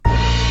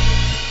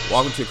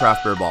Welcome to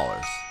Craft Beer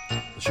Ballers,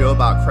 the show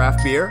about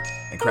craft beer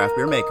and craft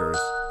beer makers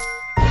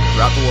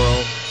throughout the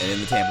world and in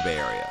the Tampa Bay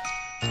area.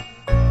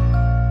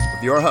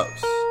 With your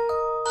hosts,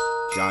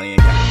 Johnny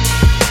and Kevin.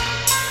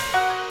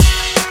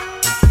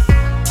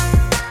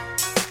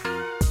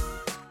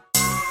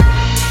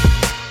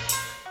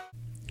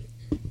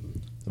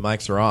 The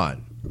mics are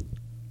on.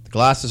 The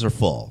glasses are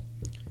full.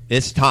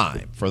 It's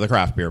time for the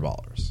Craft Beer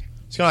Ballers.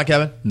 What's going on,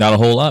 Kevin? Not a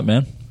whole lot,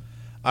 man.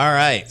 All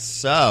right,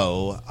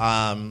 so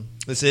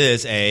this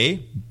is a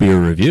beer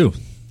review.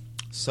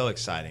 So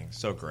exciting,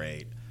 so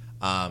great.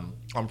 On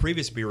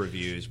previous beer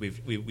reviews,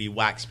 we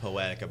waxed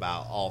poetic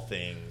about all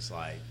things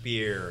like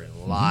beer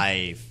and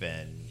life,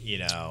 and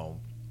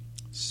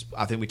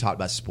I think we talked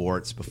about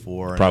sports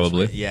before.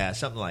 Probably, yeah,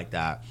 something like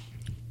that.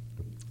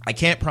 I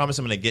can't promise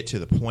I'm going to get to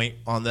the point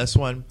on this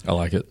one. I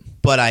like it.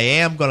 But I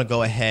am going to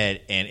go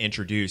ahead and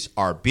introduce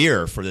our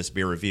beer for this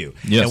beer review.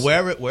 Yes. And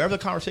wherever the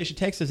conversation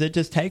takes us, it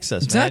just takes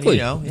us. Exactly.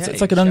 Man,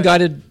 it's like an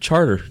unguided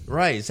charter.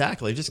 Right,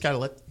 exactly. You just got to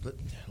let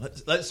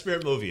the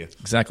spirit move you.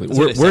 Exactly.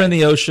 We're in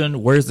the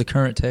ocean. Where's the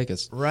current take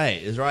us?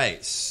 Right, is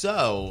right.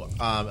 So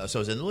I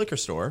was in the liquor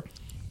store,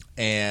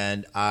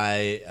 and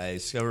I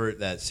discovered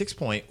that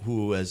Sixpoint,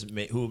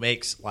 who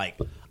makes like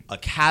a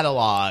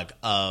catalog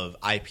of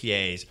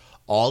IPAs,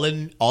 all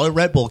in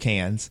Red Bull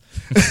cans.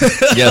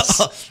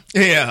 Yes,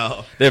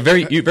 they're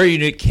very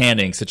unique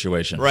canning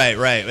situation. Right.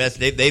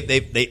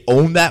 They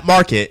own that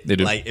market. They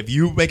do. Like if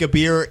you make a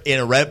beer in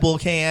a Red Bull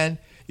can,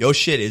 your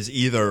shit is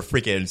either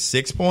freaking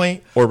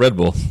Sixpoint or Red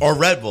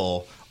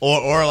Bull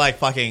or like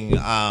fucking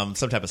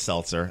some type of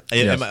seltzer.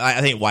 Yes. I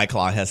think White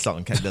Claw does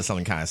something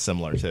kind of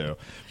similar too.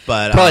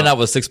 But probably not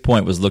what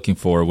Sixpoint was looking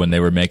for when they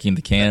were making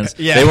the cans.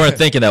 Yeah. They weren't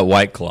thinking that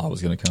White Claw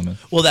was going to come in.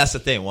 Well, that's the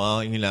thing. Well,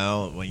 when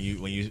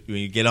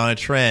you get on a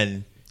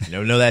trend, you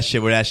never know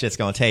where that shit's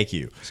going to take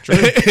you. It's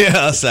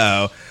true.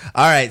 So,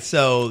 all right.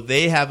 So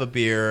they have a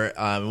beer,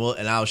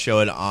 and I'll show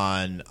it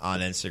on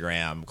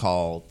Instagram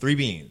called Three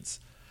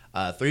Beans.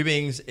 Three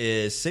Beans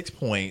is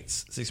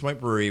Sixpoint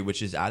Brewery,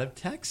 which is out of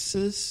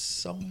Texas,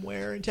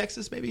 somewhere in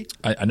Texas, maybe.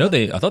 I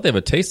thought they have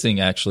a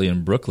tasting actually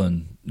in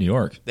Brooklyn, New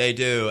York. They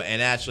do,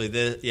 and actually,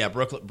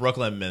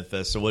 Brooklyn,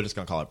 Memphis. So we're just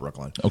gonna call it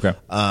Brooklyn. Okay.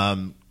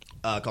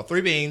 Called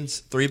Three Beans.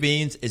 Three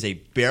Beans is a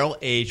barrel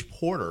aged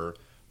porter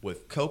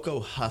with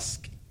cocoa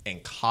husk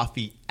and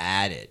coffee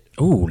added.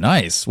 Oh,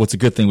 nice. What's a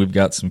good thing? We've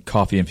got some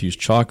coffee infused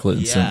chocolate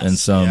and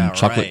some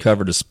chocolate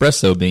covered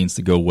espresso beans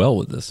to go well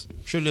with this.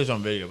 Should do this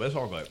on video, but it's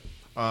all good.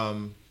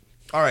 All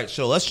right,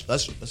 so let's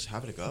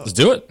have it a go. Let's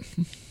do it.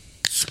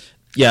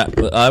 Yeah,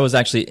 I was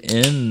actually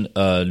in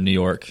New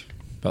York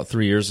about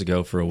 3 years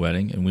ago for a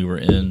wedding, and we were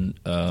in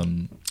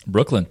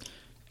Brooklyn,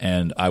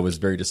 and I was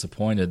very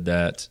disappointed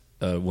that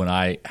when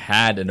I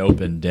had an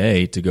open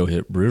day to go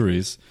hit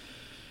breweries,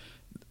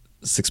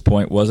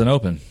 Sixpoint wasn't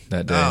open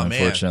that day,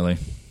 unfortunately.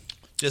 Man.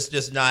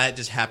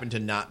 Just happened to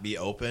not be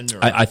open? Or?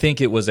 I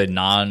think it was a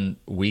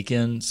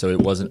non-weekend, so it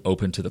wasn't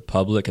open to the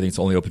public. I think it's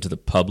only open to the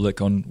public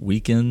on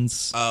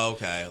weekends. Oh,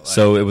 okay.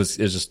 So it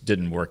just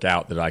didn't work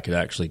out that I could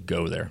actually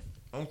go there.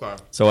 Okay.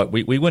 So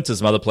we went to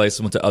some other place,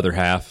 went to Other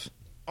Half,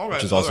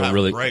 which is also a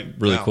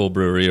really cool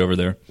brewery over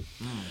there.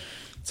 Mm.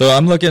 So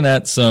I'm looking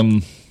at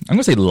some, I'm going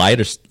to say light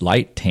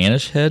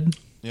tannish head.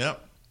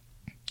 Yep.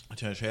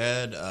 Tannish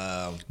head.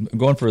 I'm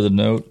going for the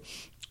note.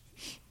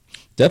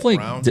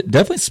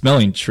 Definitely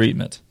smelling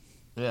treatment.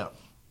 Yeah.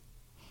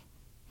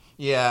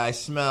 Yeah, I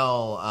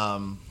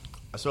smell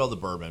the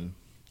bourbon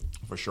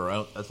for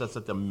sure. That's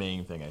like the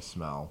main thing I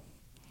smell.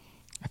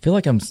 I feel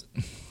like I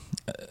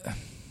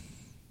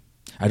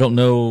don't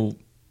know.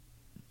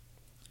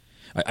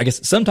 I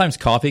guess sometimes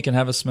coffee can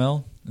have a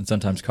smell, and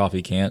sometimes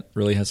coffee can't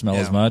really smell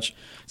as much.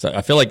 So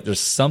I feel like there's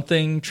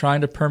something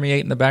trying to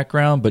permeate in the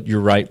background. But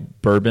you're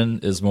right, bourbon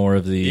is more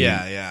of the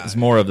is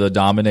more of the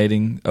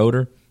dominating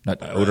odor. Not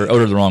odor.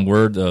 Odor is the wrong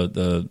word.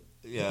 The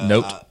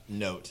note.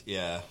 Note.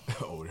 Yeah.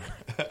 Odor.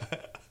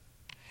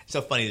 It's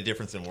so funny the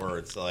difference in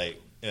words.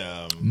 Like,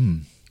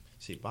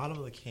 see, bottom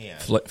of the can.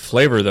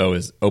 Flavor though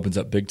opens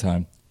up big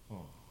time.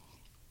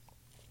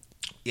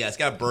 Yeah, it's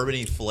got a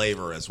bourbony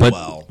flavor as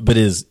well. But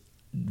is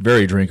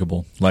very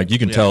drinkable. Like you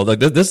can tell. Like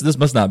this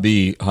must not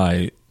be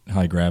high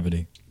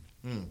gravity.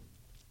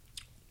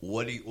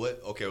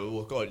 Okay,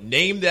 we'll go ahead.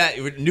 Name that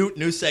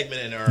new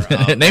segment in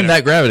our name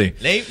that gravity.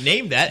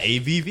 Name that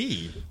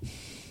ABV.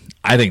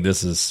 I think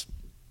this is.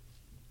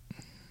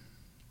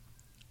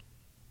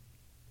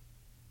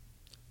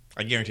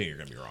 I guarantee you're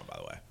going to be wrong. By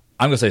the way,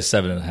 I'm going to say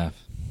 7.5.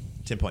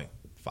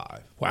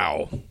 10.5.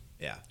 Wow.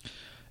 Yeah.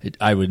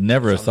 I would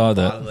never have thought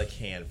that. Bottom of the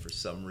can for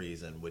some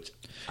reason, which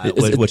I'll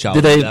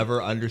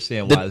never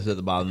understand why it's at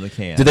the bottom of the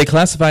can. Did they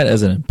classify it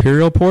as an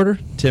imperial porter?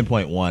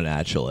 10.1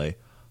 actually.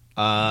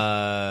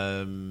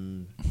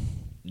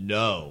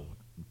 No,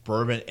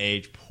 bourbon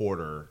aged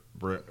porter,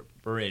 bourbon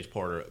aged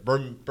barrel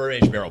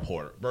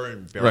porter,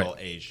 bourbon barrel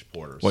aged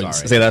porter. Well,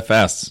 say that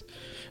fast.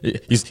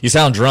 You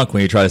sound drunk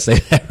when you try to say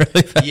that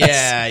really fast.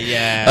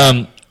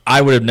 Yeah.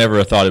 I would have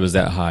never thought it was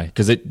that high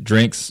because it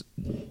drinks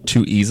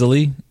too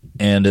easily,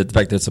 and the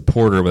fact that it's a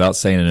porter without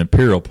saying an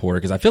imperial porter,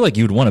 because I feel like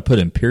you'd want to put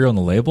imperial on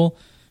the label,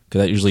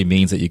 because that usually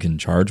means that you can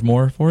charge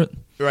more for it.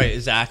 Right,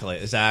 exactly.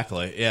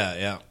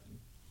 Yeah.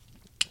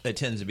 It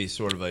tends to be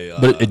sort of a...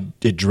 but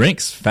it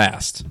drinks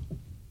fast.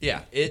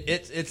 Yeah,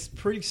 it's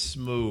pretty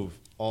smooth,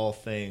 all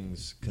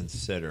things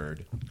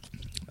considered.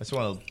 I just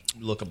want to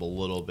look up a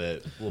little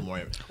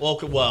more.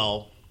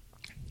 Well,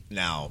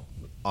 now,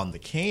 on the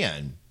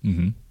can,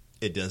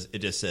 it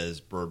just says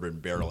bourbon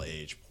barrel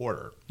aged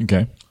porter.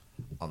 Okay.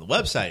 On the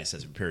website, it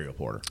says imperial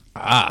porter.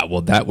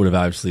 Well, that would have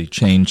obviously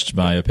changed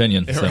my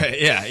opinion. So. Right?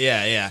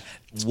 Yeah.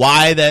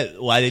 Why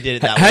they did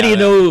it that way? How do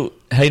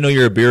you know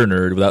you're a beer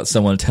nerd without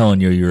someone telling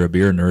you're a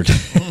beer nerd?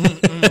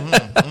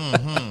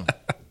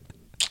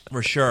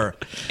 For sure,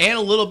 and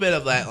a little bit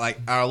of that,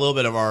 a little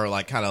bit of our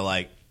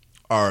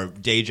our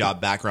day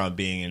job background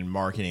being in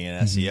marketing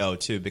and SEO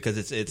too,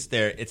 because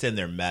it's in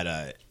their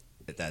meta.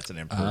 That's an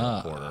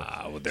imperial porter.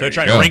 Well, so they're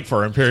trying to rank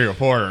for imperial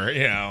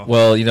porter.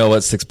 Well, you know what?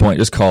 6Point,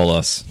 just call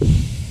us.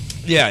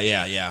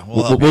 Yeah.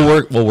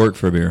 We'll work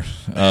for a beer.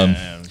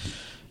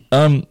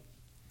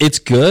 It's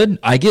good.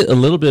 I get a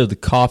little bit of the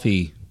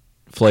coffee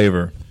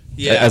flavor.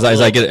 Yeah, as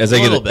I get a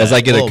couple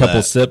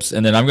bit. sips,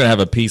 and then I'm going to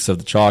have a piece of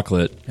the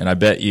chocolate, and I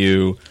bet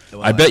you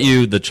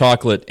the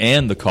chocolate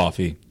and the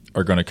coffee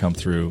are going to come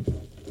through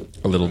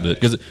a little bit,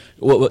 because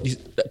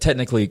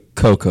technically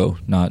cocoa,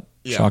 not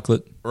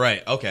chocolate.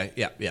 Right. Okay.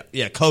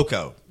 Yeah.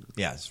 Cocoa.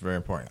 Yeah, it's very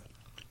important.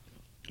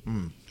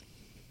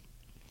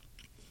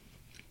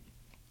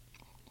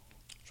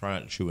 Try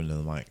not to chew into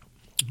the mic.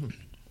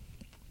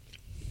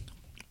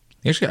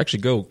 They actually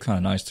go kind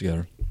of nice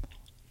together.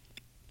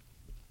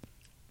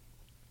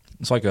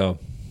 It's like for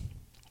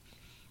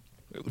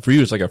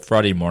you, it's like a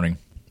Friday morning.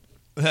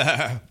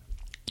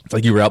 It's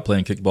like you were out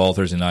playing kickball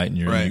Thursday night and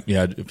you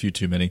had a few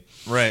too many.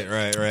 Right.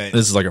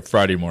 This is like a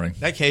Friday morning.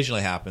 That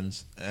occasionally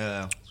happens.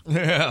 Yeah.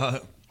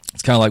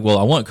 It's kind of like, well,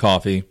 I want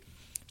coffee,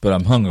 but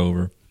I'm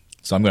hungover,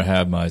 so I'm going to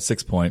have my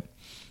 6-point.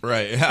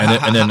 Right.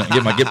 and then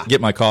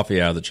get my coffee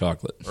out of the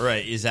chocolate.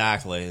 Right.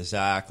 Exactly. It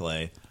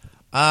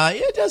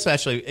does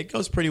actually. It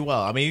goes pretty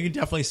well. I mean, you can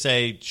definitely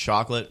say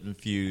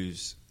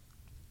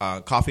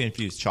coffee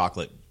infused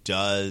chocolate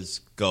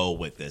does go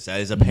with this. That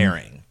is a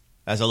pairing.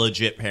 That's a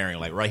legit pairing.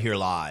 Like right here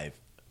live,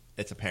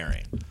 it's a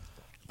pairing.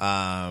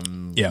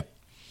 Yeah.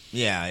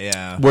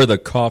 Where the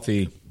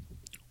coffee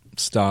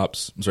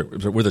stops,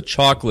 where the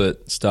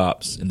chocolate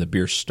stops and the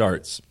beer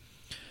starts,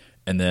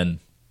 and then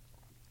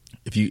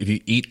if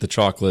you eat the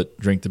chocolate,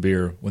 drink the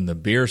beer, when the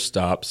beer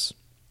stops,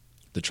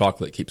 the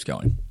chocolate keeps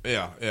going.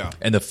 Yeah.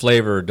 And the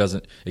flavor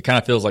doesn't. It kind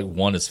of feels like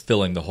one is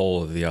filling the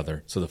whole of the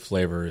other, so the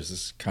flavor is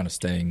just kind of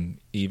staying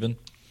even.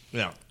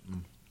 Yeah.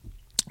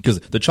 Because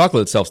the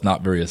chocolate itself is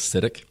not very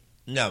acidic.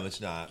 No, it's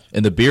not.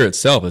 And the beer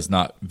itself is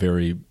not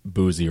very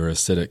boozy or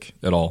acidic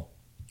at all.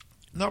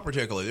 Not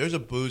particularly. There's a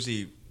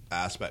boozy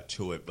aspect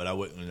to it, but I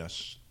wouldn't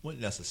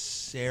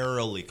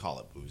necessarily call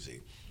it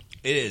boozy.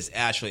 It is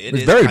actually.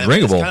 It's very It's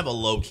drinkable. kind of a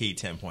low key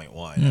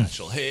 10.1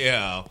 actually.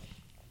 Yeah.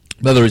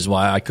 Another reason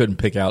why I couldn't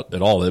pick out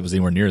at all that it was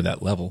anywhere near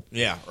that level.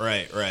 Yeah.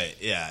 Right.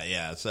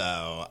 Yeah.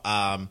 So,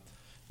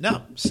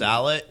 no,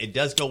 salad. It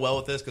does go well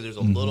with this because there's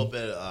a little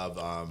bit of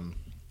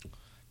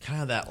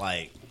kind of that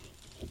like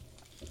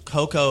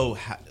cocoa,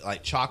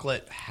 like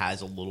chocolate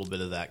has a little bit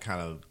of that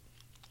kind of.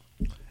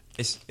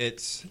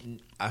 It's.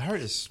 I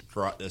heard it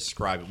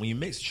described when you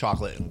mix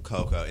chocolate and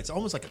cocoa, it's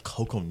almost like a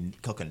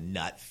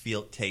coconut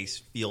feel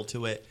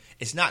to it.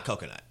 It's not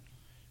coconut.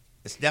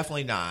 It's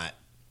definitely not,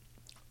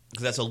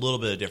 because that's a little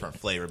bit of different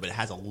flavor, but it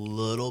has a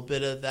little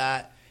bit of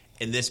that,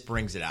 and this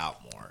brings it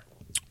out more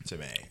to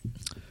me.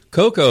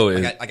 Cocoa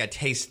is like I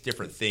taste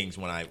different things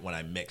when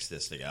I mix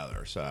this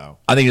together. So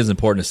I think it's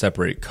important to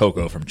separate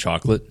cocoa from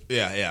chocolate.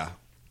 Yeah.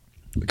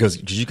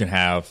 Because you can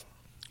have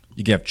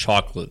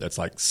chocolate that's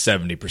like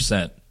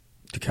 70%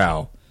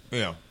 cacao.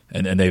 Yeah.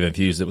 And they've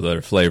infused it with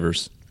other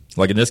flavors.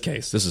 Like in this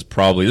case, this is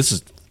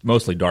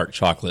mostly dark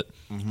chocolate.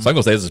 Mm-hmm. So I'm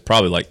gonna say this is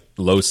probably like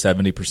low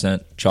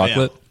 70%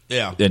 chocolate.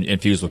 Yeah. And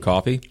infused with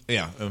coffee.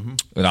 Yeah. Mm-hmm.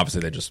 And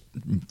obviously they just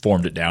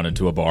formed it down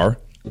into a bar.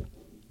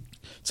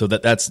 So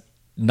that's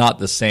not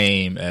the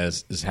same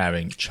as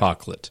having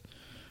chocolate.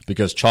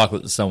 Because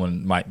chocolate to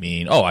someone might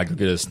mean, I could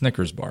get a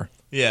Snickers bar.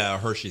 Yeah, a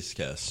Hershey's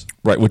Kiss.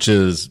 Right, which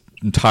is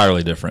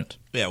entirely different.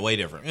 Yeah, way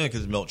different. Yeah,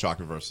 because milk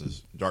chocolate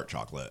versus dark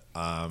chocolate.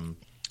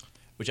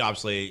 Which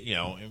obviously,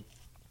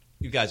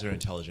 you guys are an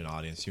intelligent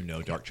audience. You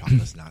know dark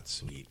chocolate's not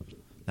sweet.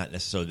 Not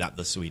necessarily not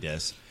the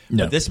sweetest.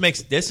 No. But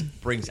this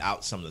brings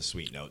out some of the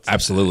sweet notes.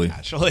 Absolutely.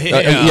 Actually.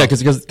 Yeah,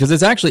 because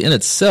it's actually in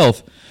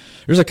itself,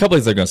 there's a couple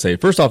things I'm going to say.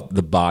 First off,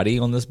 the body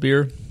on this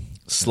beer,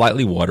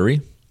 slightly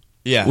watery.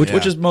 Yeah.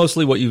 Which is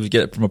mostly what you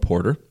get from a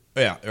porter.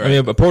 Yeah. Right. I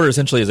mean, a porter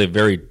essentially is a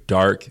very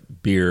dark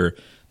beer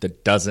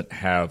that doesn't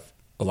have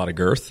a lot of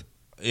girth.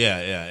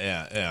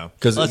 Yeah.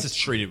 Because unless it's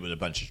treated with a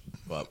bunch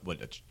of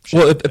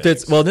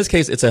in this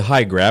case it's a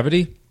high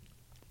gravity,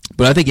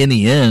 but I think in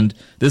the end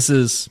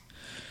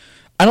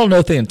I don't know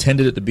if they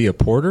intended it to be a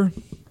porter.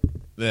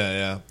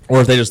 Yeah.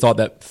 Or if they just thought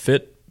that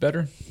fit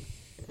better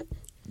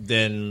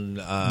than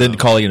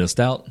calling it a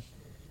stout.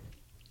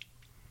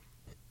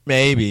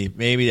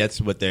 Maybe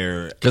that's what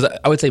they're. Because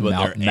I would say what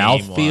their aim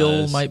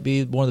mouthfeel was. might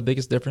be one of the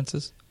biggest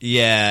differences.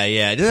 Yeah.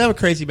 It doesn't have a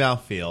crazy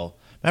mouthfeel.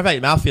 Matter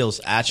of fact,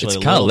 mouthfeel's actually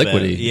It's kind of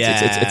liquidy.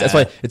 Yeah, That's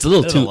why it's a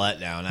little too.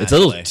 letdown. It's a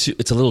little too.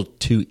 It's a little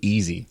too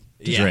easy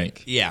to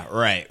drink. Yeah,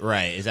 right,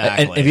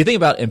 exactly. And if you think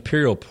about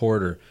Imperial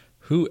Porter,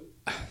 who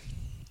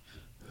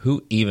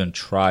even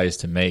tries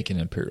to make an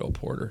Imperial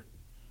Porter?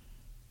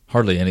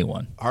 Hardly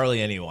anyone.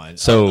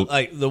 So,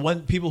 like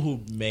the people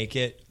who make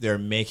it, they're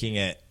making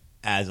it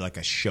as like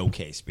a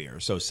showcase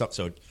beer. So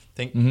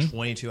think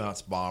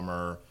 22-ounce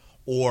bomber,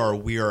 or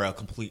we are a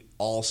complete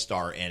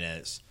all-star in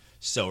it.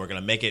 So we're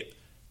gonna make it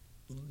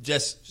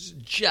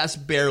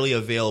just barely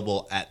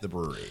available at the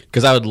brewery.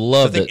 Because I would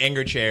love that.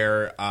 Anger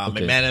Chair,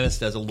 McManus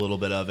does a little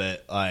bit of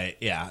it. Like,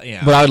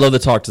 yeah. But I would love to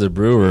talk to the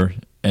brewer,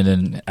 and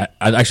then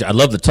I'd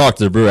love to talk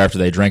to the brewer after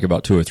they drank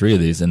about 2 or 3 of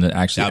these, and then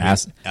actually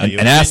ask them.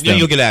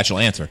 You'll get an actual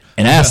answer.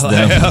 And ask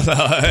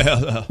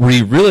them, were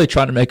you really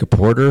trying to make a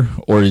porter,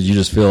 or did you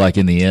just feel like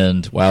in the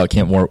end, wow, it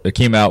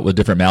came out with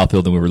different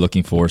mouthfeel than we were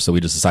looking for, so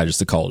we just decided just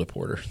to call it a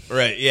porter?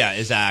 Right. Yeah.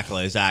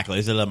 Exactly. Is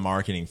it a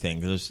marketing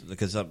thing?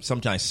 Because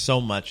sometimes so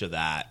much of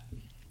that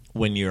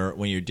when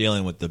you're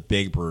dealing with the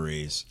big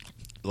breweries,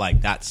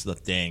 like that's the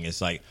thing. It's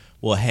like,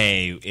 well,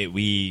 hey,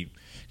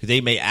 because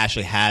they may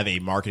actually have a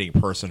marketing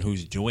person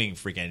who's doing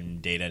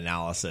freaking data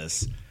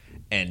analysis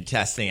and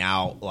testing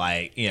out,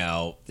 like,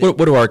 what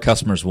do our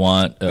customers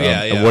want? What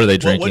are they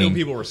drinking? What do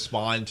people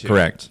respond to?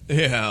 Correct.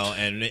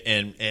 And is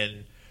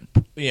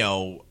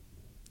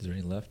there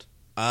any left?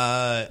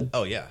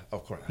 Oh yeah,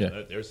 of course.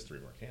 Yeah. There's 3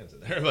 more cans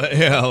in there, but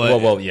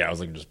well, yeah. I was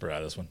looking to spread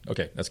out this one.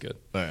 Okay, that's good.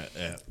 All right,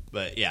 yeah,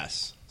 but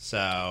yes.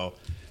 So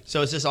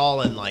it's just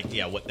all in like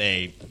what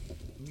they.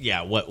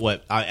 Yeah,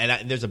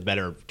 there's a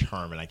better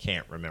term, and I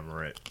can't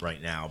remember it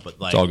right now. But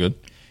like, it's all good.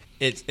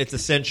 It's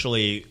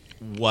essentially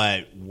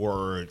what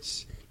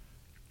words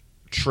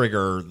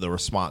trigger the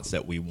response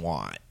that we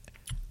want,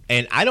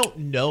 and I don't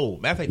know.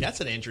 Matter of fact, that's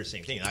an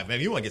interesting thing. Like,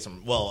 if you want to get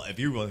some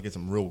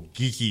real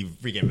geeky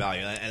freaking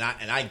value,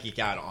 and I geek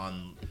out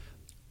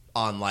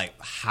on like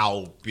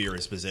how beer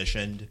is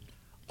positioned.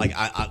 Like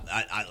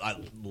I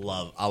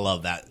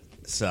love that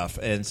stuff.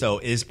 And so,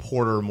 is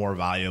porter more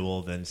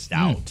valuable than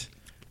stout?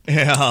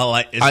 I'm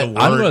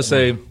going to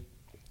say,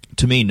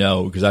 to me,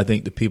 no, because I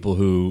think the people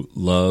who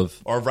love,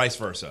 or vice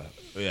versa,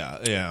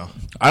 yeah.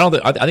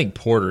 I think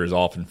porter is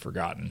often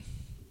forgotten.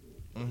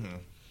 Mm-hmm.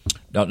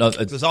 No,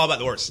 it's all about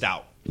the word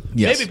stout.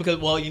 Yes. Maybe because,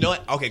 well, you know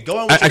what? Okay, go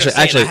on. What you're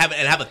saying,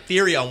 and have a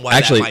theory on what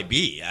that might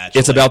be. Actually,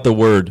 it's about the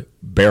word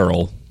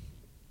barrel.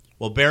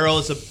 Well,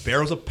 barrel's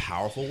a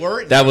powerful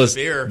word. That was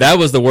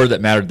the word that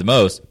mattered the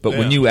most. But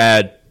when you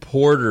add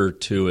porter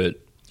to it,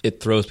 it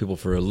throws people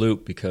for a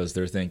loop because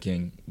they're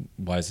thinking,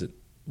 why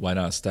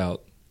not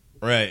stout?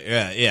 Right.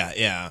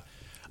 Yeah.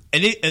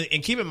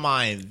 And keep in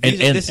mind,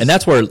 and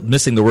that's where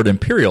missing the word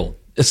imperial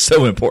is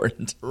so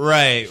important.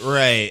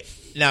 Right.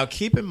 Now,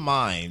 keep in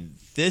mind,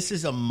 this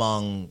is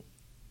among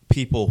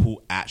people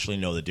who actually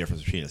know the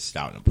difference between a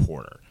stout and a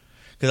porter.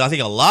 Because I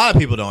think a lot of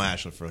people don't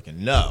actually freaking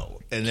know.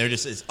 And they're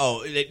just,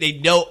 they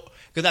know.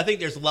 Because I think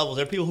there's levels.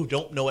 There are people who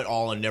don't know it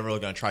all and never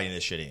going to try any of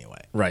this shit anyway.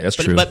 Right, that's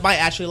true. But might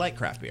actually like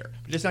craft beer.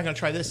 But just not going to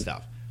try this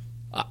stuff.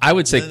 I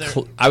would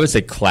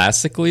say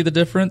classically the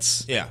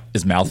difference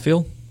is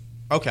mouthfeel.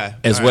 Okay.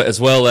 As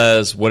well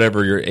as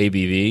whatever your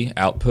ABV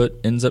output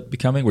ends up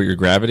becoming, where your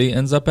gravity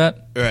ends up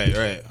at.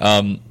 Right.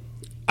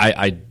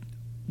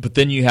 But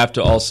then you have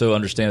to also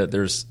understand that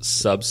there's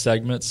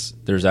sub-segments.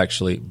 There's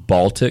actually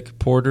Baltic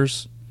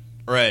porters.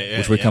 Right,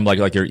 which would come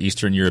like your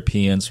Eastern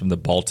Europeans from the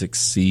Baltic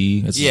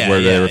Sea. This is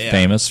where they were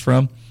famous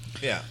from.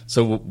 Yeah.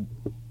 So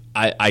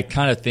I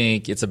kind of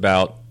think it's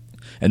about,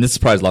 and this is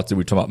probably a lot to do,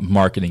 we talk about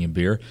marketing and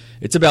beer.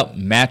 It's about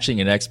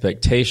matching an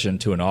expectation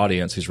to an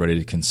audience who's ready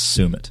to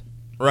consume it.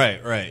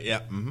 Right, yeah.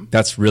 Mm-hmm.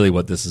 That's really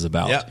what this is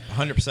about. Yeah,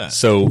 100%.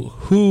 So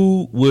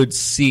who would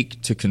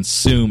seek to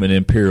consume an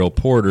Imperial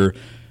Porter?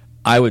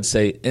 I would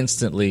say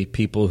instantly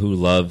people who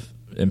love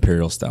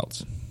Imperial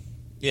Stouts.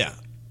 Yeah.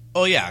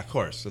 Oh, yeah, of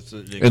course. The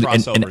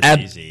crossover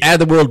is easy. Add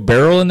the word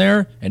barrel in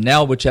there, and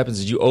now what happens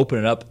is you open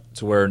it up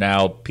to where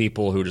now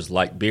people who just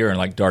like beer and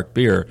like dark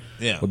beer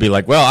would be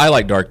like, well, I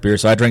like dark beer,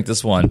 so I drink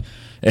this one.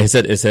 And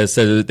it says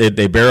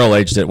they barrel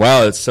aged it.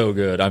 Wow, it's so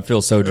good. I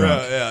feel so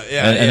drunk.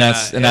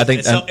 I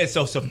think it's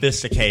so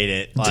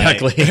sophisticated.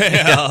 Exactly.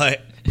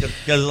 Because,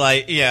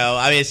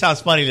 it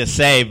sounds funny to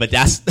say, but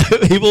that's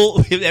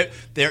people.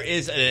 There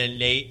is an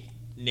innate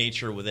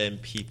nature within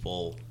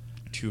people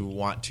to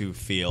want to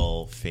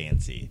feel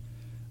fancy,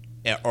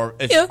 and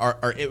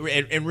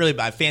really,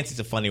 fancy is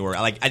a funny word.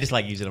 I just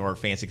like using the word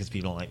fancy because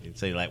people don't like to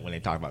say like when they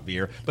talk about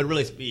beer, but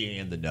really it's being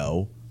in the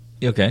know.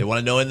 Okay, they want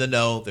to know in the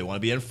know. They want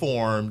to be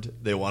informed.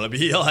 They want to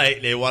be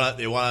like they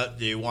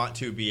want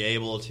to be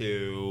able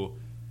to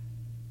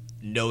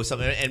know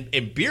something.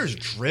 And beer's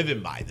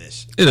driven by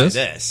this. It is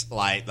this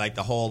like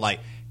the whole like,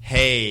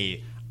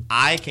 hey,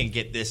 I can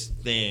get this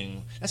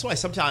thing. That's why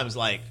sometimes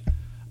like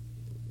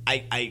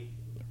I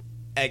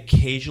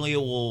occasionally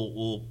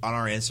we'll on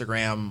our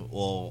Instagram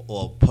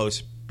we'll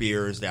post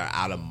beers that are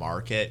out of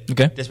market.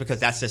 Okay. Just because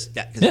that's just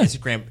that. Yeah.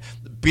 Instagram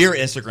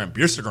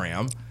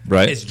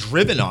Right. is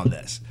driven on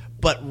this.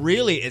 But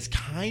really, it's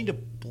kind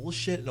of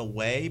bullshit in a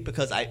way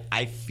because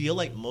I feel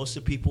like most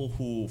of the people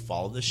who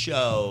follow the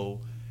show,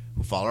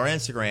 who follow our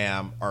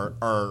Instagram,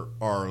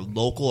 are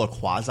local or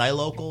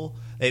quasi-local.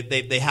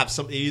 They have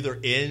some either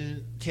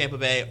in Tampa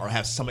Bay or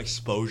have some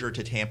exposure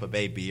to Tampa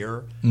Bay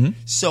beer. Mm-hmm.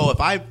 So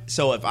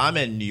if I'm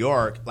in New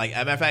York, like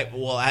as a matter of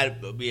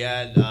fact, we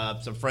had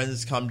some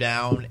friends come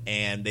down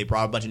and they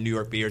brought a bunch of New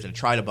York beers and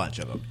tried a bunch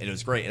of them and it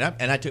was great.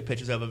 And I took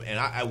pictures of them and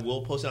I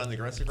will post it on the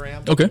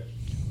Instagram. Okay.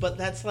 But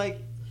that's like,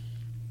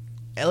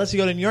 unless you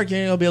go to New York, you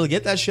ain't gonna be able to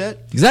get that shit.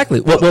 Exactly.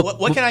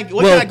 What can I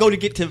go to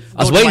get to?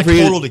 I was waiting for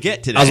total to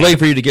get today. I was waiting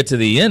for you to get to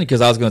the end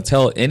because I was going to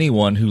tell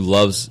anyone who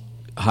loves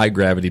high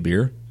gravity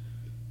beer,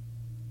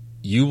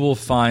 you will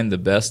find the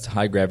best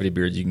high gravity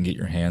beer you can get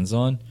your hands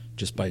on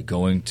just by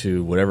going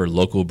to whatever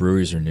local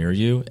breweries are near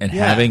you and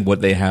having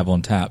what they have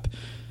on tap.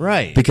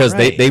 Right. Because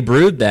they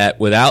brewed that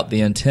without the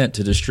intent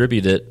to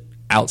distribute it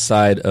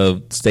outside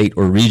of state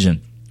or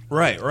region.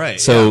 Right.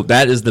 So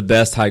that is the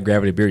best high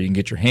gravity beer you can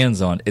get your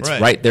hands on. It's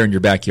right there in your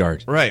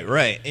backyard.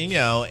 Right. And,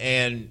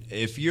 and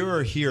if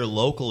you're here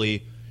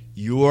locally,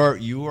 you're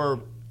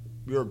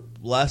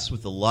blessed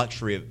with the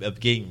luxury of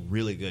getting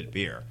really good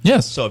beer.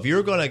 Yes. So if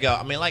you're going to go,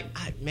 I mean, like,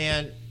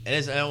 man, I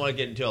don't want to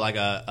get into like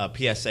a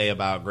PSA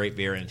about great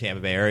beer in the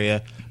Tampa Bay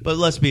area, but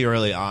let's be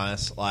really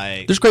honest.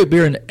 Like, there's great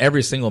beer in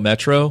every single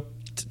metro.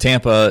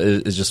 Tampa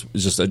is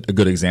just a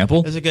good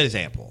example. It's a good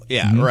example.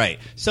 Yeah. Right.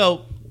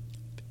 So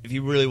if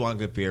you really want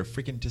good beer,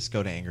 freaking just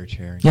go to Angry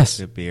Chair. Yes.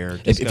 Good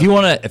beer.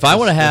 If I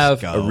want to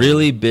have a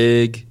really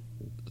big,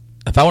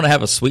 if I want to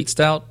have a sweet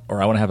stout,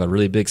 or I want to have a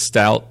really big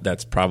stout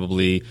that's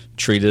probably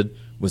treated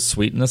with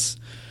sweetness,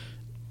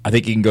 I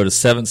think you can go to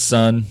Seventh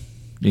Son.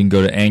 You can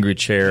go to Angry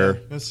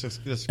Chair.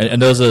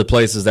 And those are the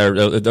places that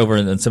are over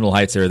in Seminole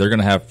Heights area. They're going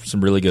to have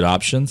some really good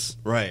options.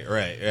 Right.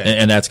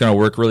 And that's going to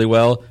work really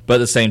well. But at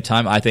the same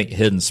time, I think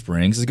Hidden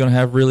Springs is going to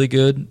have really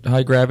good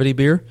high gravity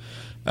beer.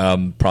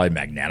 Probably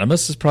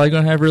Magnanimous is probably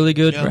going to have really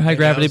good high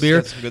gravity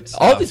beer.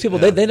 All these people,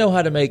 they know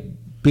how to make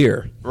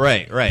beer.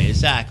 Right.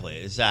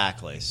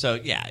 Exactly. So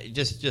yeah,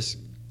 just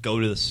go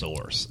to the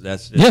source.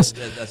 That's the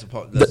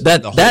whole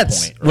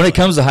point. When it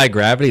comes to high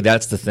gravity,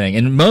 that's the thing.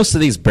 And most of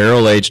these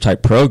barrel age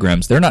type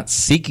programs, they're not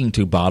seeking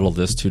to bottle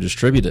this to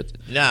distribute it.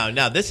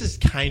 No, this is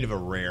kind of a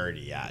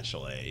rarity,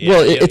 actually.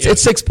 It's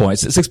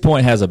Sixpoint.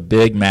 Sixpoint has a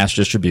big mass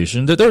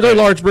distribution. They're a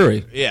large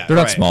brewery. Yeah, they're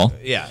not small.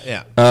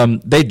 Yeah.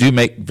 They do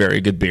make very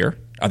good beer.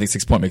 I think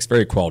Sixpoint makes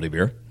very quality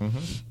beer. Mm-hmm.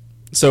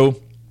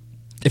 So,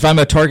 if I'm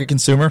a target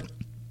consumer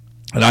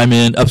and I'm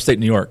in upstate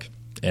New York,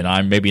 and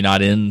I'm maybe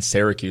not in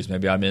Syracuse,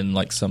 maybe I'm in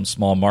like some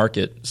small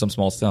market, some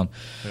small town,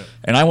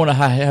 and I want to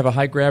have a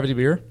high gravity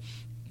beer,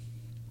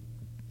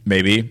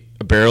 maybe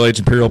a barrel aged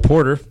Imperial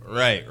Porter,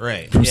 right,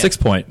 from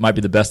Sixpoint might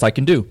be the best I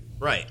can do.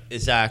 Right,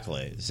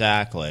 exactly.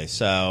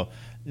 So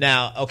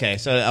now, okay,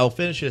 so I'll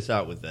finish this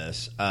out with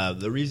this.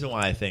 The reason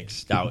why I think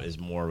stout is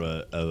more of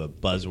a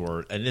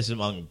buzzword, and this is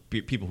among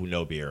people who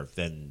know beer,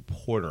 than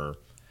porter,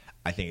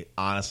 I think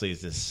honestly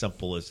is as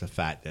simple as the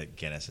fact that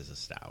Guinness is a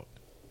stout.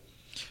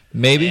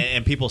 Maybe,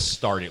 and people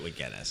start it with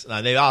Guinness.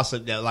 Now, they also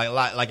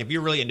like if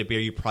you're really into beer,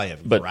 you probably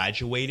have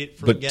graduated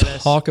from Guinness.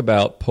 But talk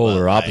about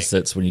polar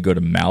opposites when you go to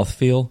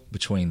mouthfeel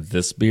between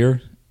this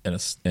beer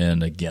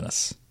and a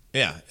Guinness.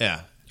 Yeah.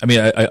 I mean,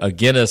 a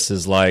Guinness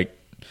is like,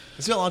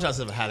 it's been a long time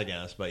since I've had a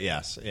Guinness, but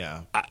yes,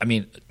 yeah. I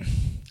mean,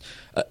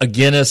 a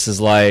Guinness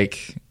is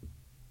like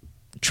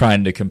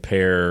trying to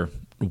compare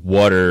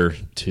water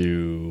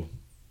to,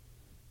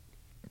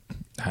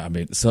 I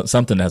mean,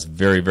 something that's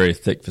very, very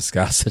thick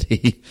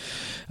viscosity.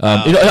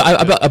 How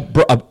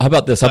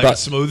about this? How about a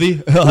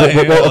smoothie?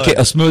 Okay,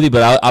 a smoothie.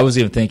 But I was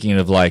even thinking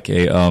of like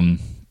a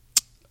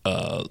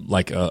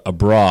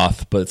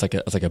broth, but it's like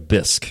a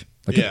bisque,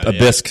 a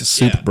bisque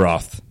soup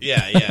broth.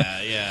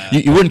 Yeah.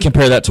 You wouldn't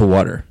compare that to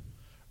water.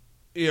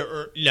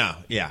 All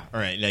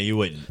right. No, you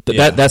wouldn't.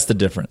 That's the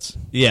difference.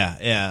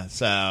 Yeah.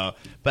 So,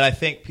 but I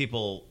think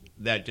people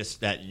that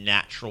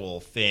natural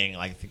thing,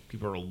 like I think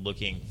people are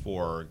looking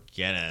for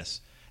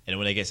Guinness, and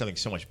when they get something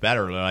so much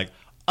better, they're like,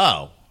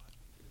 oh,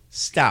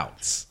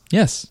 stouts.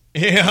 Yes.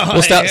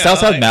 Well, stouts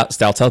have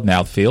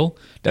mouthfeel.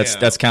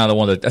 That's kind of the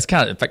one that's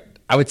kind of, in fact,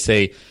 I would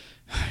say.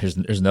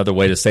 There's another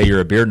way to say you're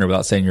a beer nerd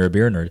without saying you're a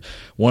beer nerd.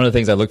 One of the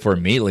things I look for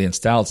immediately in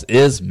stouts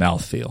is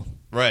mouthfeel.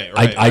 Right.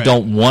 I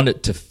don't want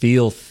it to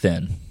feel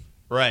thin.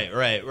 Right.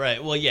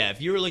 Well, yeah,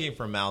 if you were looking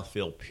for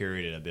mouthfeel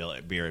period in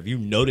a beer, if you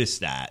notice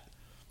that,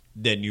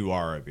 then you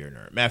are a beer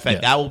nerd. Matter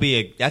of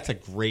fact, that's a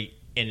great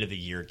end of the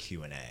year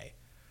Q&A.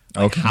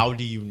 Okay. How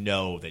do you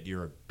know that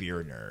you're a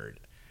beer nerd?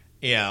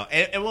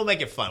 And we'll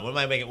make it fun. We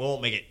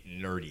won't make it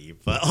nerdy,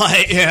 but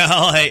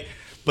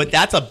but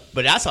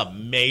that's a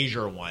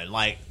major one.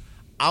 Like,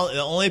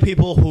 the only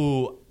people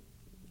who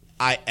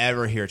I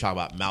ever hear talk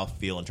about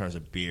mouthfeel in terms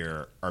of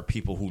beer are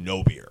people who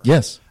know beer.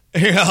 Yes.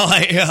 Because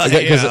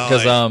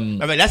I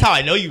mean, that's how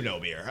I know you know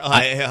beer.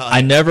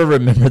 I never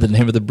remember the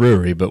name of the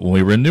brewery, but when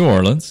we were in New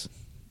Orleans,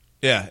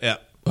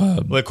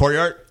 with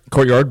Courtyard.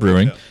 Courtyard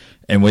Brewing,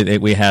 and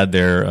we had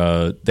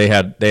their they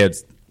had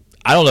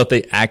I don't know if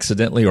they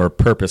accidentally or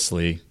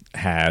purposely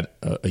had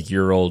a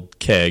year-old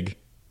keg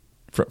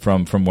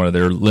from one of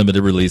their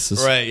limited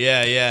releases. Right,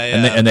 yeah.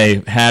 And they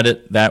had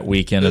it that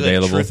weekend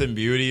available. Truth and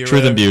Beauty.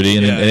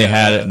 And they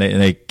had it, and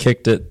they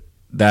kicked it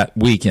that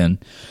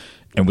weekend,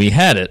 and we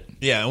had it.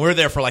 Yeah, and we were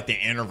there for like the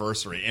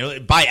anniversary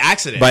by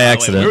accident.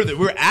 We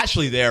were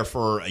actually there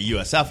for a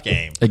USF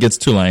game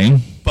against Tulane,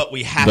 but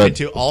we happened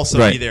to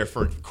also be there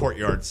for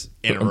Courtyard's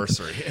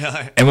anniversary.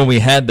 And when we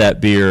had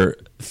that beer,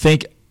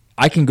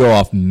 I can go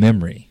off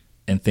memory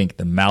and think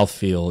the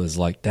mouthfeel is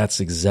like, that's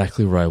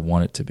exactly where I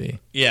want it to be.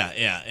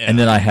 Yeah. And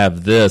then I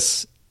have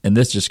this, and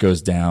this just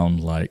goes down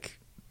like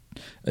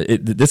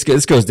this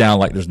goes down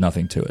like there's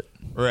nothing to it.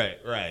 Right.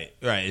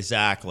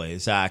 Exactly.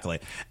 It's just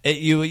like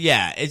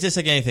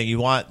anything. You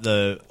want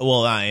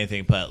not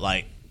anything, but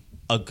like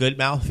a good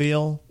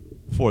mouthfeel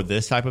for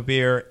this type of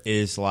beer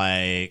is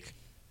like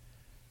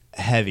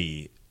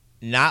heavy,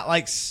 not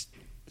like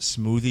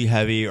smoothie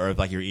heavy, or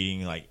like you're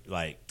eating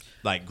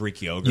like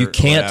Greek yogurt. You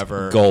can't or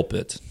whatever. Gulp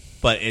it,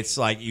 but it's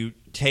like you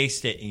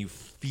taste it and you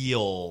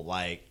feel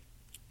like.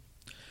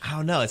 I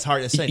don't know. It's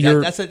hard to say.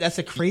 That's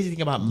a crazy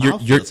thing about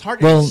mouthfeel. It's hard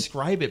to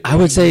describe it. I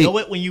would say you know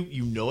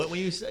it when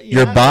you say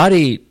your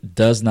body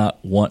does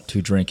not want to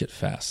drink it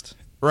fast.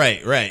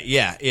 Right.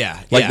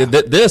 Yeah. Like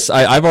this,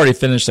 I've already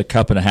finished a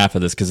cup and a half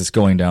of this because it's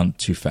going down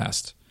too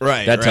fast.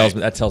 Right. That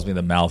tells me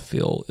the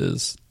mouthfeel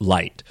is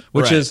light,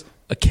 which is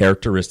a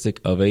characteristic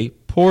of a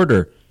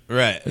porter.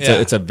 Right.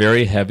 It's a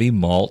very heavy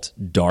malt,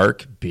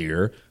 dark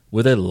beer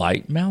with a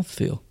light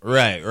mouthfeel.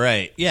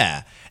 Right.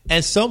 Yeah.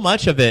 And so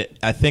much of it,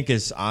 I think,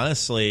 is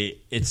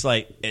honestly, it's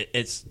like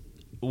it's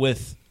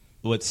with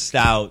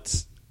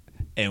stouts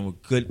and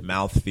with good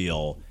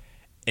mouthfeel.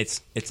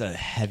 It's a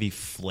heavy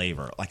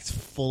flavor, like it's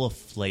full of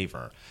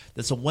flavor.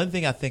 That's the one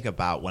thing I think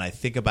about when I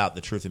think about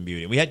the Truth and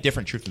Beauty. We had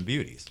different Truth and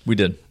Beauties. We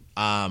did,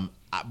 but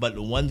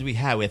the ones we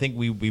had, I think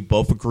we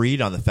both agreed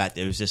on the fact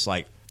that it was just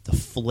like the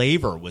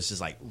flavor was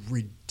just like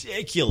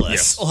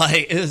ridiculous. Yes.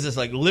 Like it was just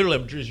like literally,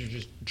 I'm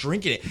just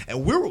drinking it,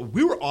 and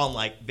we were on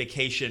like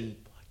vacation.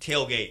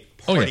 Tailgate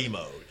party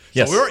mode.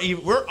 Yes. So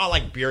we're on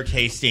like beer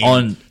tasting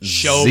on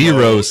show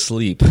zero mode.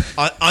 Sleep.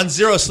 On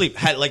zero sleep.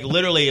 Had like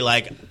literally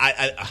like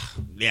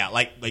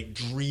like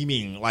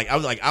dreaming. Like I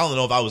was like I don't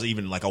know if I was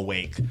even like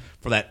awake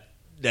for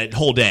that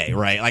whole day.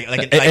 Right.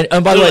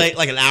 And by the way,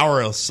 like an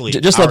hour of sleep.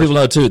 Just to let people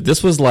know too.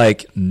 This was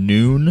like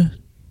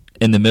noon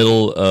in the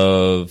middle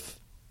of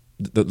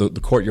the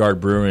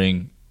Courtyard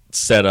Brewing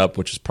setup,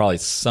 which is probably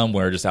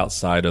somewhere just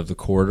outside of the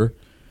quarter.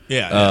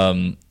 Yeah.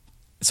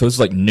 So it's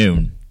like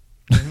noon.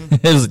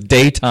 Mm-hmm. It was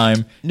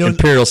daytime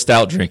imperial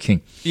stout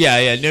drinking.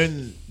 Yeah,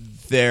 noon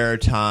their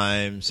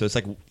time. So it's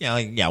like 1.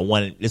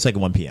 It's like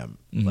 1 p.m.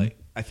 Mm-hmm. Like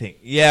I think.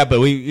 Yeah, but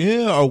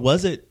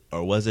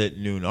or was it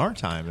noon our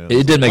time?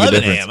 It didn't make a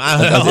difference.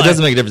 It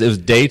doesn't make a difference. It was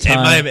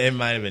daytime. It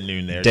might have been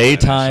noon there.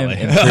 Daytime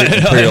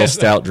imperial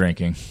stout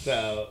drinking.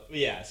 So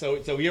yeah,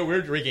 so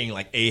we're drinking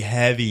like a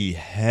heavy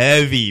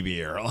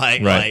beer,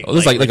 like right. It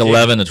was like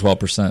 11 to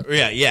 12%.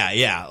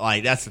 Yeah.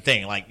 Like that's the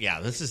thing. Like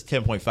this is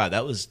 10.5.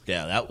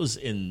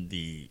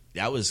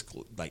 That was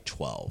like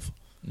 12.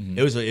 Mm-hmm.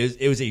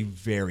 It was a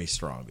very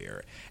strong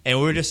beer, and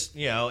we were just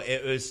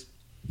it was.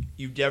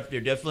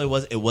 There definitely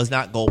was. It was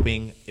not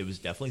gulping. It was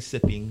definitely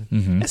sipping.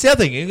 Mm-hmm. That's the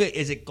other thing.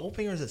 Is it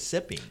gulping or is it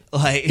sipping?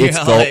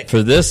 Like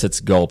for this,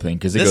 it's gulping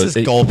because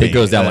it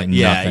goes down like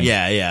nothing.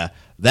 Yeah.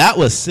 That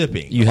was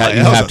sipping. You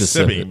have to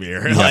sipping sip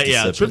beer.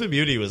 It. Truth and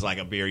Beauty was like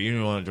a beer. You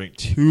didn't want to drink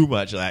too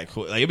much of that.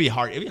 Like it'd be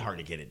hard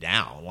to get it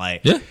down.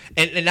 Like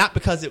and not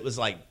because it was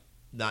like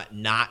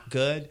not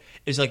good.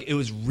 It's like it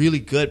was really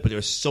good, but there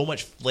was so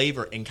much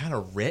flavor and kind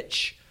of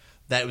rich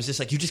that it was just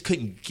like you just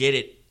couldn't get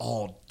it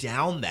all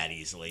down that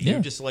easily. Yeah.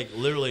 You're just like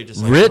literally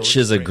just like rich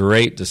is a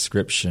great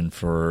description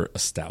for a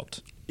stout.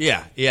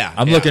 Yeah.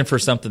 I'm looking for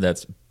something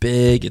that's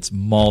big, it's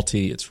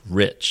malty, it's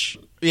rich.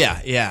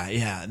 Yeah.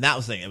 And that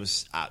was the thing. It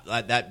was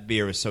that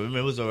beer was so. I mean,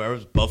 it was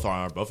both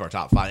our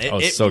top 5.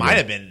 It might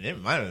have been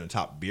the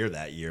top beer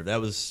that year.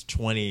 That was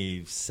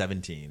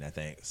 2017, I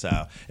think.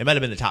 So it might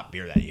have been the top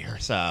beer that year.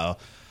 So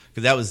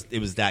because it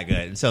was that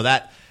good, and so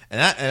that.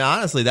 And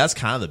honestly, that's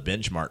kind of the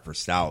benchmark for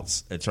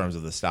stouts in terms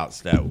of the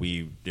stouts that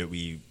we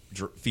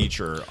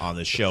feature on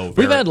the show.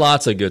 We've had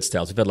lots of good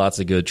stouts. We've had lots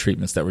of good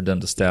treatments that were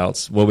done to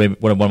stouts. Well,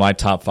 one of my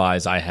top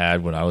 5s I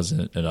had when I was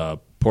in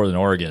Portland,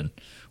 Oregon,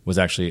 was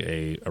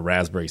actually a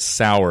raspberry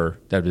sour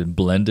that had been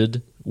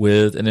blended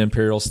with an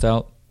imperial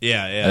stout.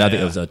 Yeah. And I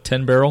think it was a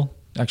 10-barrel,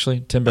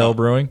 actually, 10-barrel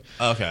brewing.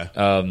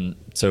 Okay.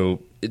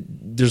 So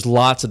there's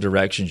lots of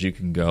directions you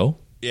can go.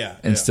 Yeah,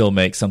 and still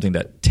make something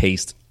that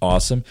tastes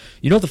awesome.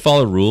 You don't have to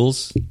follow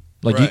rules.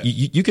 Like right.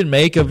 you can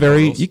make a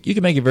very you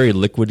can make a very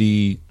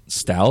liquidy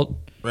stout.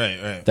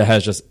 Right. That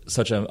has just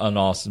such an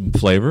awesome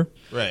flavor.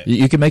 Right.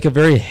 You can make a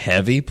very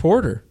heavy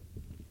porter.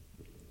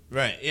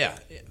 Right. Yeah.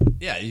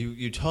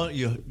 You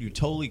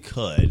totally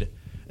could,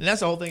 and that's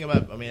the whole thing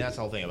about. I mean, that's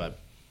the whole thing about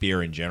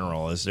beer in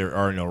general is there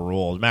are no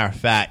rules. As a matter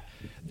of fact,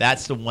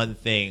 that's the one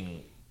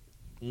thing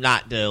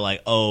not to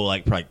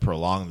like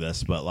prolong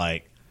this, but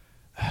like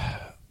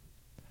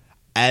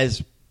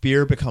as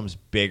beer becomes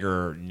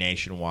bigger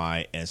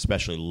nationwide and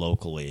especially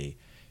locally,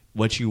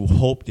 what you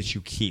hope that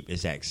you keep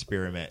is that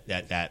experiment,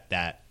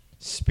 that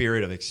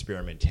spirit of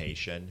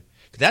experimentation.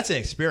 'Cause that's an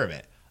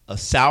experiment. A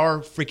sour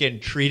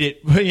freaking treated,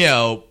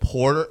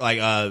 porter, like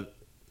a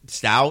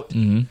stout.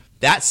 Mm-hmm.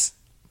 That's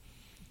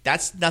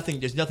nothing.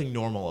 There's nothing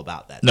normal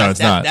about that. No, it's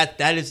not.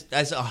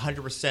 That's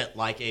 100%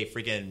 like a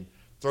freaking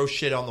throw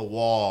shit on the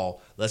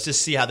wall. Let's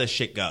just see how this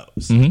shit goes.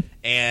 Mm-hmm.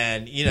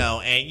 And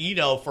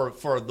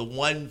for the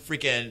one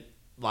freaking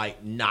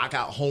like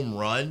knockout home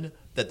run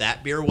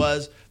that beer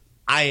was,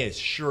 I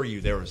assure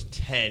you there was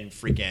 10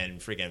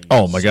 freaking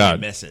oh my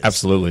god, misses.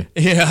 Absolutely.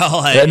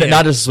 Like,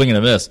 not just swing and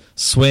a miss,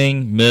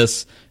 swing,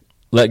 miss,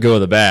 let go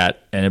of the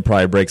bat, and it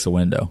probably breaks a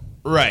window.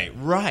 Right.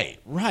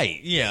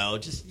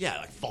 Just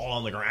like fall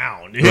on the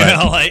ground.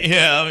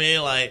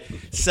 Right.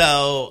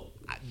 So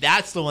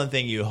that's the one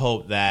thing you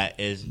hope that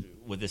is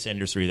with this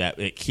industry, that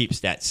it keeps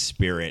that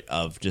spirit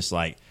of just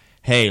like,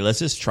 hey, let's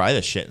just try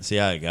this shit and see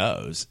how it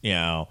goes.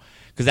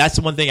 Because that's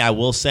the one thing I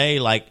will say.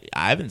 Like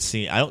I don't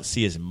see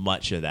as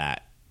much of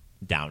that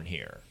down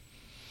here.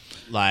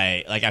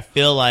 Like I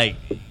feel like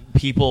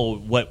people,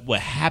 what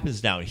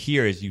happens down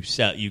here is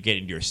you get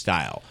into your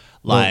style.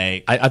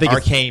 Like I think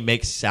Arcane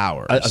makes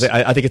sours.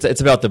 I think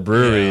it's about the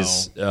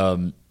breweries.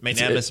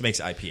 Magnanimous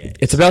makes IPAs.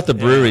 It's about the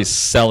breweries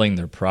selling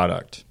their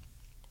product.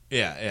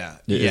 Yeah.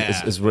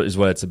 Is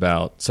what it's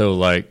about. So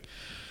like,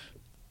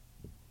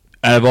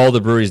 out of all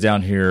the breweries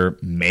down here,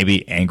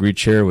 maybe Angry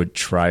Chair would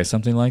try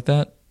something like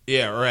that.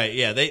 Yeah, right.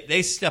 Yeah,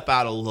 they step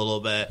out a little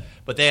bit,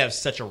 but they have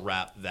such a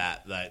rep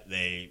that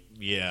they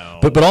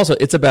But also,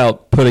 it's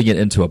about putting it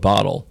into a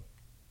bottle.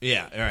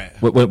 Yeah, right.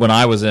 When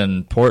I was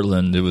in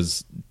Portland, it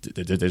was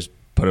they just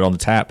put it on the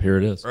tap. Here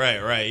it is.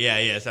 Right. Yeah.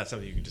 It's not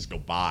something you can just go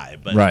buy.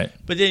 But right.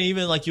 But then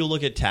even like you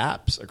look at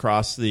taps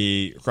across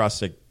the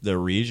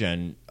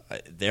region,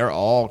 they're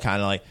all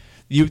kind of like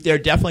they're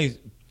definitely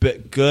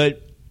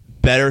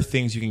better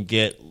things you can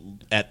get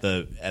at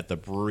the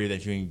brewery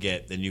that you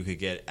could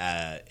get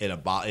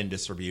in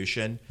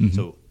distribution. Mm-hmm.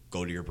 So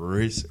go to your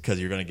breweries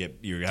because you're gonna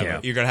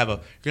have a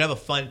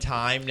fun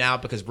time now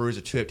because breweries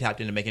are too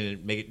tapped into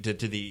making it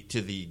to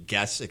the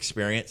guest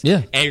experience.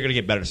 Yeah, and you're gonna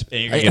get better.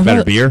 And you're gonna get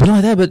better beer. But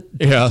not like that. But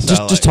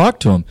just talk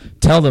to them.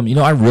 Tell them,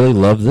 I really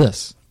love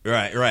this.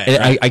 Right.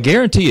 And I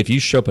guarantee if you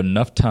show up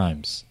enough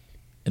times,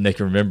 and they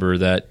can remember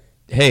that,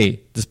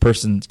 hey, this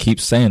person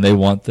keeps saying they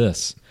want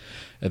this.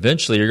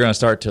 Eventually, you're going to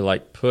start to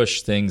like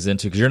push things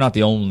into, because you're not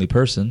the only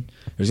person.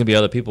 There's going to be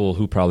other people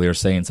who probably are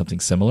saying something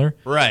similar.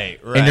 Right.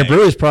 And your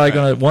brewery is probably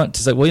going to want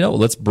to say, well,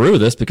 let's brew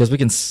this because we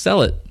can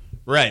sell it.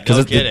 Right.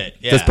 Go get it.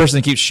 Yeah. This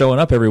person keeps showing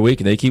up every week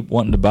and they keep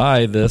wanting to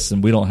buy this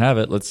and we don't have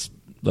it. Let's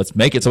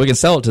make it so we can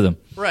sell it to them.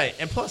 Right.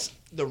 And plus,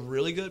 the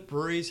really good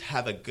breweries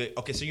have a good.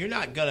 Okay, so you're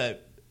not gonna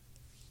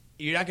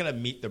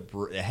meet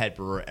the head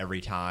brewer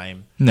every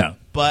time. No.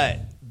 But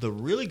the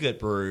really good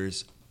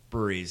breweries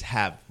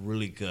have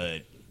really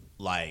good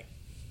like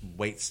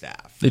wait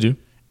staff. They do.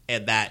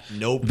 And that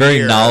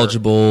very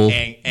knowledgeable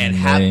and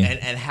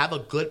have a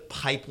good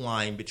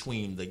pipeline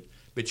between the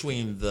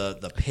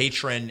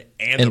patron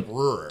and the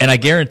brewer. And I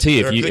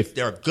guarantee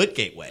they're a good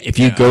gateway. If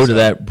you go to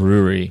that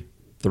brewery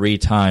 3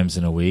 times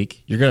in a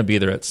week, you're going to be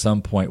there at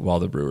some point while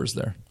the brewer's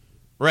there.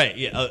 Right.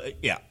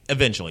 Yeah.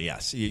 Eventually,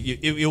 yes.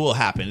 It will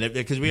happen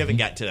because we haven't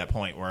got to that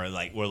point where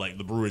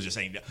the brewer's just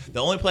saying the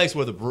only place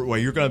where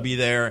you're going to be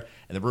there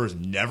and the brewer's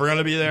never going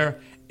to be there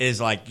is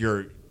like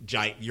your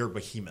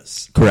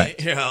behemoths.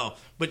 Correct. Right?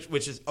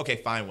 Which is okay,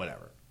 fine,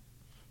 whatever.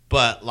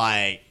 But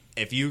like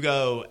if you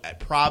go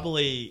to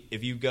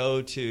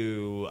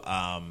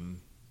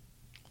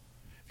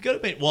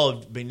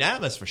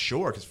Magnanimous for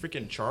sure, because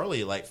freaking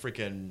Charlie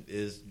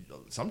is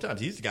sometimes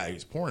he's the guy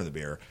who's pouring the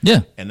beer. Yeah,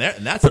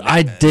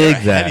 I dig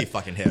that heavy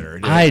fucking hitter.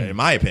 In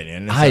my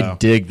opinion, I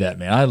dig that,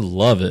 man. I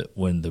love it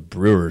when the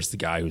brewer's the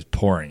guy who's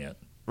pouring it.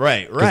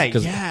 Right.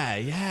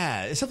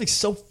 Yeah. There's something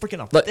so freaking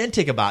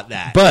authentic about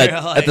that. But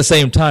at the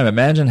same time,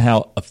 imagine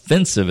how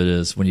offensive it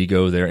is when you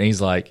go there and he's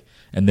like,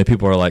 and the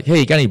people are like, "Hey,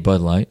 you got any Bud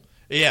Light?"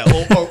 Yeah.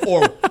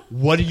 Or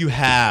what do you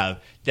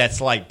have?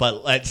 That's like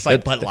Bud Light. That's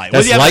like Bud Light.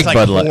 Do you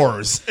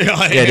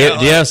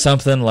have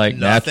something like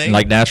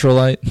Natural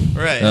Light?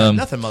 Right.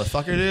 Nothing,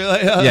 motherfucker.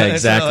 Yeah,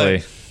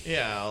 exactly.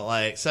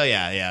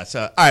 Yeah.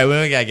 So all right,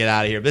 we gotta get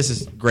out of here. This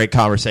is great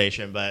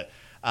conversation, but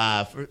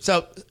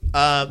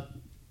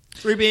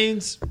Three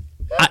Beans.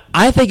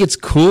 I think it's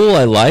cool.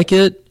 I like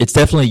it. It's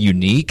definitely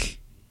unique.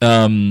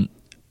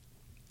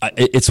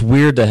 It's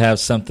weird to have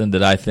something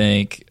that I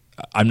think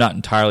I'm not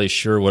entirely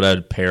sure what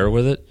I'd pair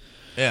with it.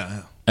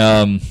 Yeah.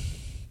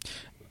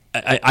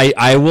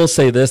 I will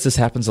say this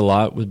happens a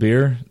lot with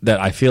beer,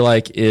 that I feel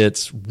like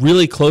it's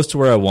really close to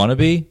where I want to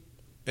be.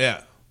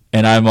 Yeah.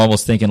 And I'm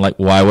almost thinking, like,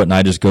 why wouldn't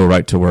I just go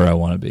right to where I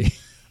want to be?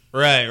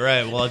 Right.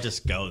 Well, I'll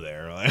just go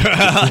there. Right.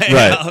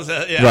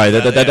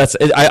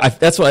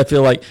 That's what I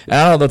feel like.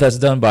 I don't know if that's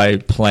done by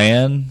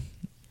plan.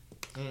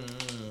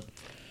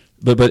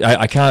 But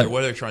I kind of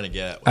what are they trying to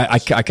get at? I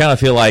kind of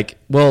feel like,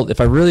 well,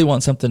 if I really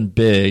want something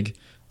big,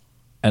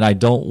 and I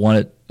don't want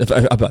it, if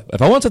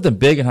I want something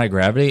big and high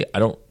gravity, I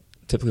don't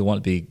typically want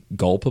it to be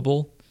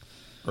gulpable.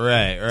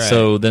 Right.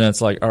 So then it's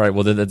like, all right,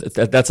 well, then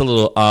that's a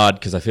little odd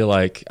because I feel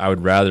like I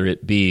would rather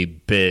it be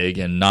big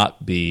and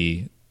not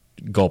be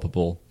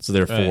gulpable. So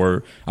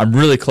therefore, I'm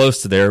really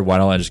close to there. Why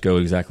don't I just go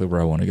exactly where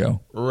I want to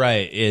go?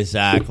 Right.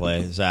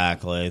 Exactly. So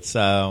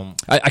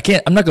I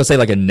can't. I'm not going to say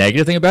like a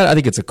negative thing about it. I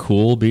think it's a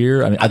cool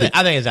beer. I mean, I think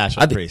it's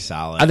actually pretty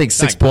solid. I think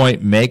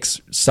Sixpoint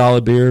makes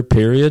solid beer.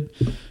 Period.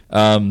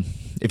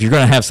 If you're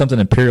going to have something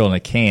imperial in a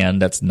can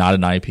that's not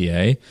an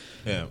IPA,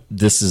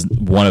 this is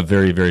one of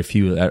very, very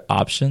few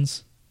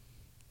options.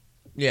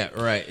 Yeah,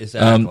 right.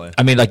 Exactly.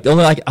 I mean, like the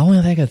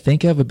only thing I can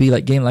think of would be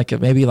like getting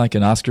maybe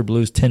an Oscar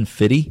Blues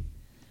 1050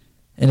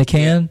 in a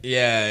can.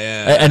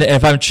 Yeah. And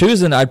if I'm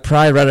choosing, I'd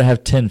probably rather have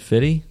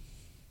 1050.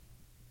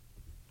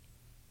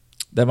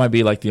 That might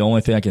be like the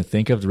only thing I can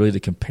think of really to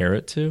compare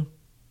it to.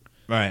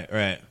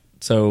 Right.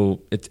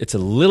 So it's a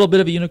little bit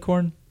of a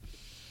unicorn.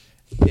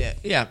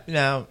 Yeah.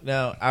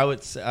 No. I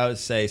would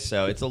say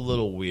so. It's a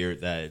little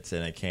weird that it's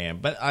in a can,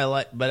 but I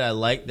like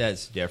that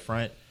it's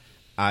different.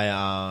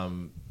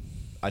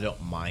 I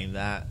don't mind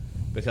that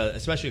because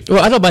especially if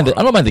I don't mind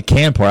the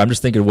can part. I'm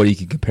just thinking what you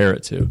can compare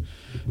it to.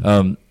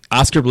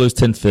 Oscar Blues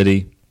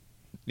 1050.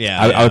 Yeah,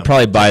 I would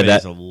probably buy that.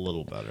 It's a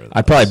little better.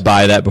 I'd probably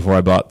buy that before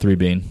I bought 3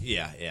 Bean.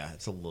 Yeah,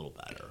 it's a little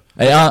better.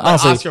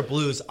 Honestly, Oscar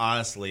Blues,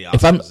 Oscar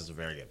Blues is a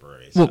very good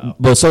brewery. So,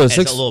 so is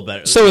it's a little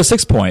better. So is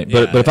Sixpoint.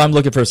 But if I'm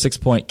looking for a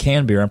Sixpoint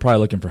can beer, I'm probably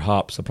looking for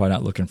hops. I'm probably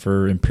not looking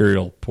for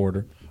imperial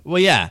porter.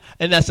 Well, yeah,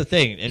 and that's the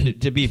thing. And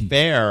to be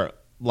fair,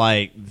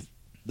 like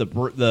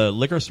the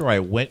liquor store I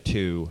went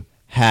to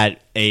had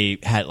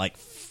like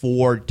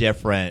 4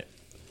 different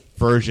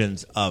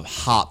versions of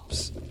hop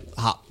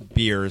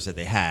beers that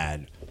they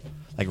had,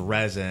 like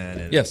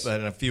resin and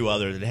a few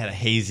others. They had a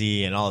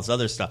hazy and all this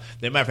other stuff.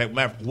 Matter of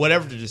fact,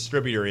 whatever the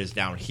distributor is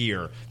down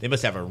here, they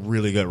must have a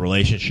really good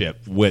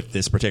relationship with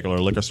this particular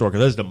liquor store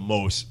because this is the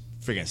most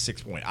freaking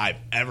Sixpoint I've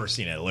ever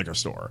seen at a liquor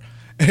store.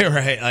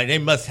 Right? Like they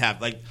must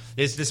have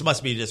this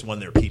must be just one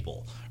of their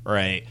people,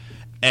 right?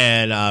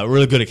 And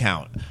really good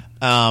account.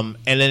 And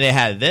then they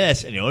had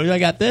this, and the only reason I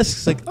got this,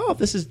 it's like, oh,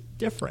 this is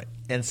different,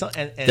 and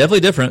definitely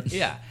different.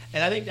 Yeah,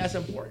 and I think that's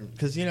important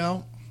because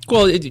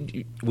well,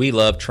 we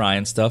love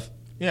trying stuff.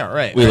 Yeah,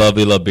 right. We love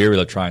beer. We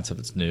love trying stuff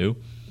that's new.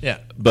 Yeah,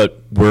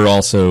 but we're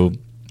also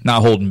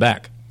not holding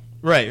back.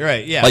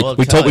 Right. Yeah, like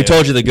we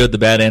told you the good, the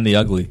bad, and the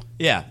ugly.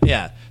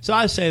 Yeah. So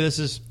I would say this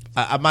is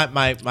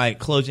my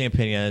closing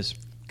opinion is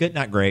good,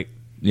 not great.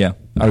 Yeah,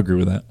 I agree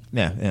with that.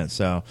 Yeah.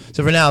 So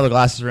for now, the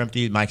glasses are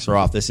empty, mics are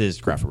off. This is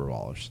Craft Beer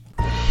Ballers.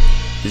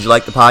 Did you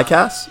like the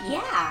podcast?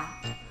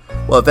 Yeah.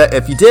 Well,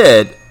 if you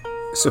did,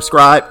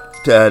 subscribe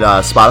to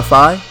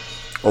Spotify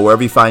or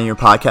wherever you find your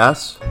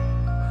podcasts.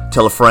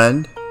 Tell a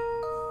friend,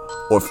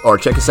 or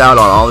check us out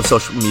on all the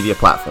social media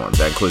platforms.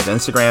 That includes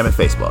Instagram and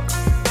Facebook.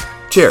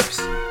 Cheers.